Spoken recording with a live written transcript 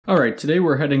Alright, today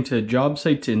we're heading to a job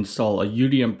site to install a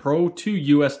UDM Pro,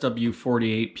 2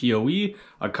 USW48 PoE,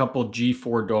 a couple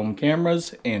G4 dome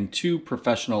cameras, and 2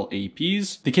 professional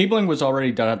APs. The cabling was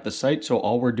already done at the site, so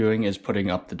all we're doing is putting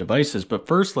up the devices. But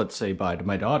first, let's say bye to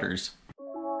my daughters.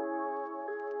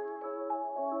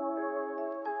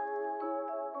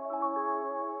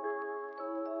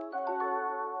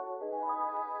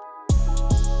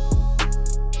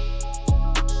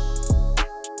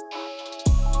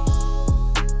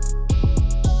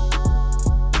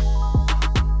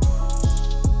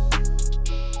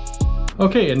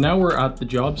 Okay, and now we're at the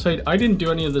job site. I didn't do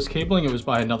any of this cabling, it was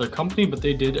by another company, but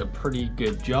they did a pretty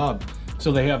good job.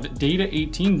 So they have data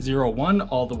 1801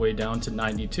 all the way down to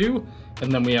 92,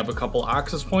 and then we have a couple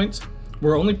access points.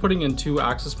 We're only putting in 2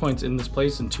 access points in this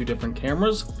place and 2 different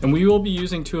cameras, and we will be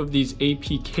using 2 of these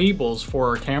AP cables for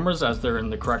our cameras as they're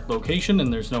in the correct location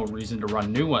and there's no reason to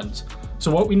run new ones. So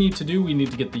what we need to do, we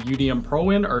need to get the UDM Pro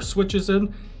in, our switches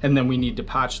in, and then we need to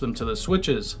patch them to the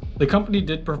switches. The company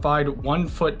did provide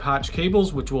 1-foot patch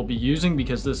cables, which we'll be using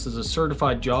because this is a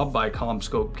certified job by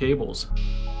CommScope Cables.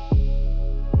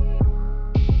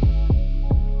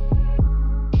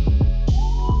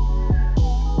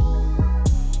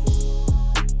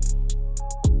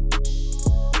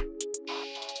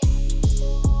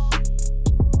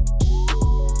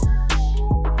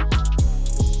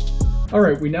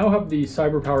 Alright, we now have the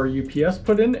CyberPower UPS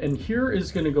put in, and here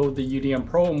is going to go the UDM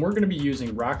Pro, and we're going to be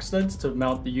using rack studs to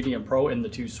mount the UDM Pro in the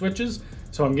 2 switches.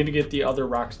 So I'm going to get the other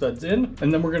rack studs in,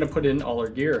 and then we're going to put in all our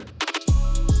gear.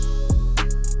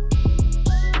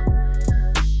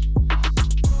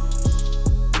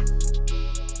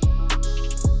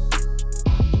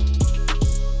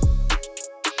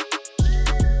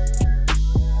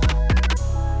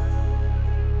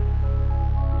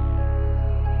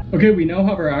 Okay, we now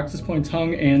have our access points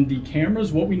hung and the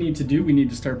cameras. What we need to do, we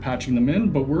need to start patching them in,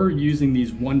 but we're using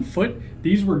these 1 foot.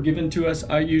 These were given to us.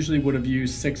 I usually would have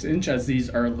used 6-inch as these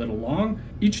are a little long.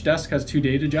 Each desk has 2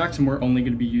 data jacks and we're only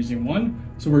going to be using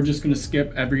 1. So we're just going to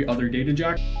skip every other data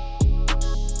jack.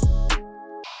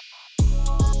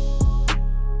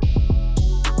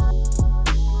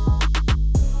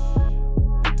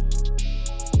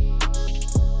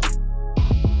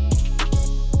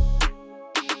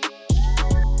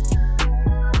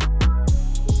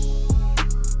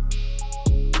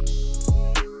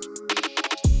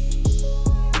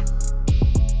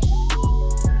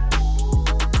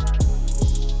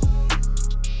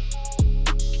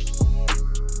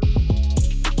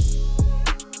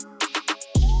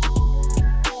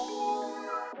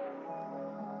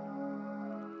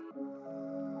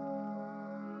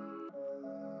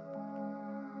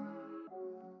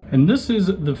 And this is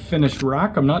the finished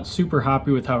rack. I'm not super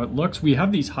happy with how it looks. We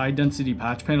have these high density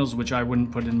patch panels, which I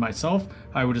wouldn't put in myself.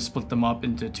 I would have split them up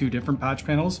into 2 different patch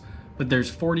panels, but there's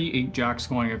 48 jacks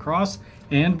going across,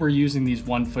 and we're using these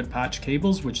 1-foot patch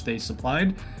cables, which they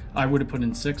supplied. I would have put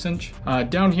in 6-inch.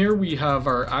 Down here, we have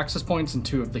our access points and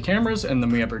 2 of the cameras, and then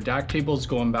we have our DAC cables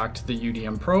going back to the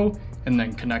UDM Pro, and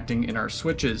then connecting in our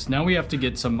switches. Now we have to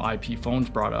get some IP phones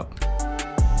brought up.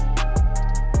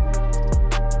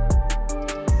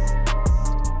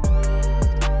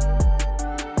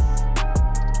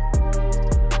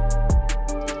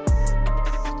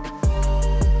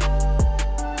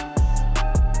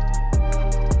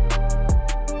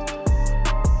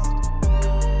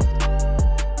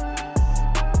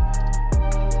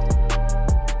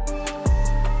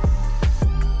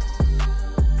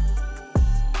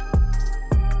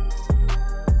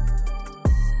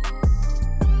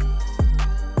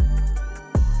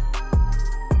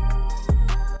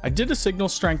 I did a signal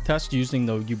strength test using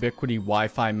the Ubiquiti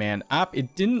WiFiMan app.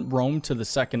 It didn't roam to the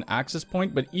second access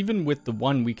point, but even with the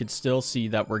 1, we could still see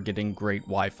that we're getting great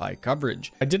Wi-Fi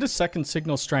coverage. I did a second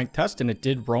signal strength test and it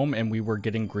did roam, and we were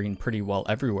getting green pretty well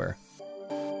everywhere.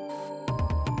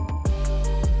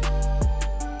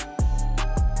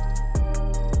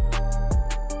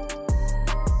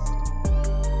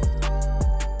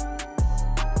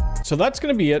 So that's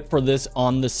going to be it for this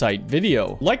on the site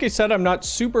video. Like I said, I'm not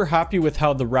super happy with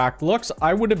how the rack looks.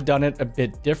 I would have done it a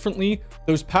bit differently.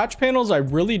 Those patch panels, I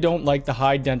really don't like the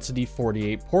high density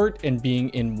 48 port and being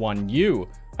in 1U.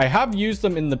 I have used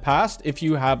them in the past. If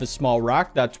you have a small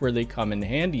rack, that's where they come in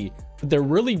handy. but they're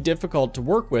really difficult to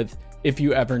work with if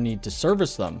you ever need to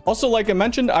service them. Also, like I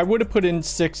mentioned, I would have put in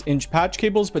 6-inch patch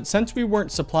cables, but since we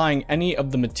weren't supplying any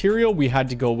of the material, we had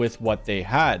to go with what they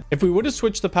had. If we would have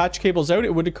switched the patch cables out,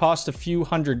 it would have cost a few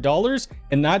 $100s,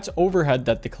 and that's overhead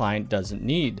that the client doesn't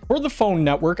need. For the phone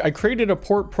network, I created a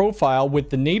port profile with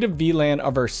the native VLAN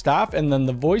of our staff and then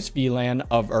the voice VLAN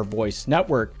of our voice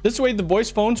network. This way, the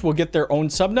voice phones will get their own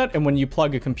subnet, and when you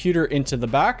plug a computer into the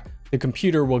back, the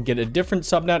computer will get a different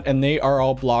subnet, and they are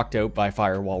all blocked out by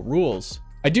firewall rules.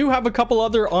 I do have a couple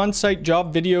other on-site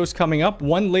job videos coming up.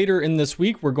 One later in this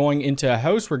week, we're going into a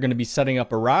house. We're going to be setting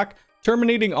up a rack,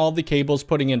 terminating all the cables,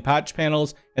 putting in patch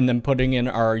panels, and then putting in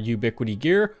our Ubiquiti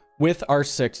gear with our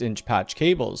 6-inch patch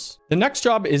cables. The next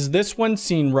job is this one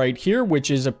seen right here,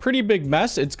 which is a pretty big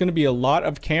mess. It's going to be a lot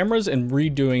of cameras and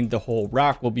redoing the whole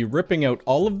rack. We'll be ripping out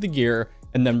all of the gear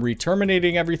and then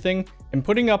re-terminating everything and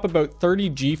putting up about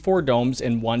 30 G4 domes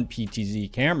and 1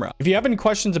 PTZ camera. If you have any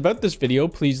questions about this video,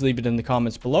 please leave it in the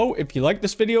comments below. If you like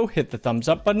this video, hit the thumbs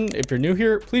up button. If you're new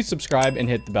here, please subscribe and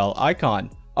hit the bell icon.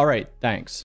 All right, thanks.